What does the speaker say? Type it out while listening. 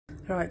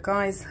Right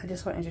guys, I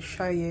just wanted to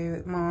show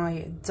you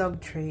my dog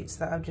treats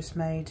that I've just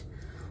made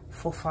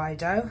for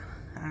Fido,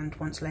 and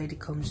once Lady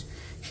comes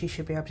she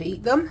should be able to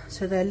eat them.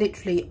 So they're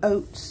literally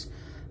oats,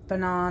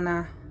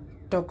 banana,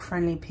 dog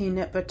friendly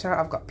peanut butter.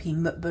 I've got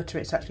peanut butter,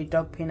 it's actually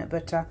dog peanut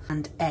butter,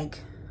 and egg,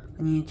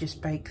 and you just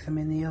bake them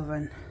in the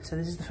oven. So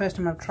this is the first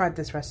time I've tried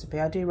this recipe.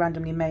 I do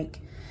randomly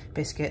make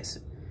biscuits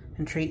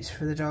and treats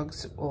for the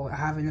dogs, or I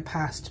have in the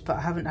past, but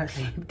I haven't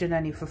actually done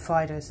any for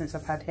Fido since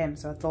I've had him.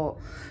 So I thought,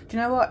 do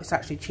you know what, it's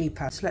actually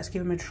cheaper, so let's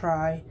give him a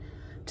try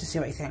to see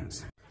what he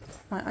thinks.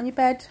 Right, on your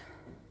bed,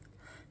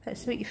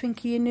 let's see what you think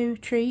of your new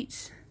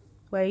treats.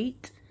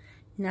 Wait,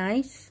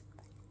 nice.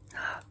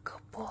 Oh,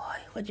 good boy,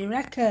 what do you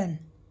reckon?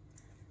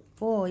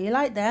 Oh, you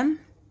like them?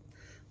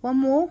 One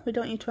more, we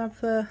don't need to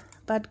have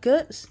bad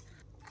guts.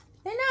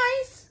 They're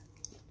nice.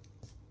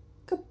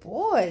 Good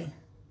boy.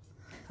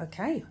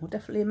 Okay, we'll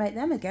definitely make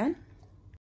them again.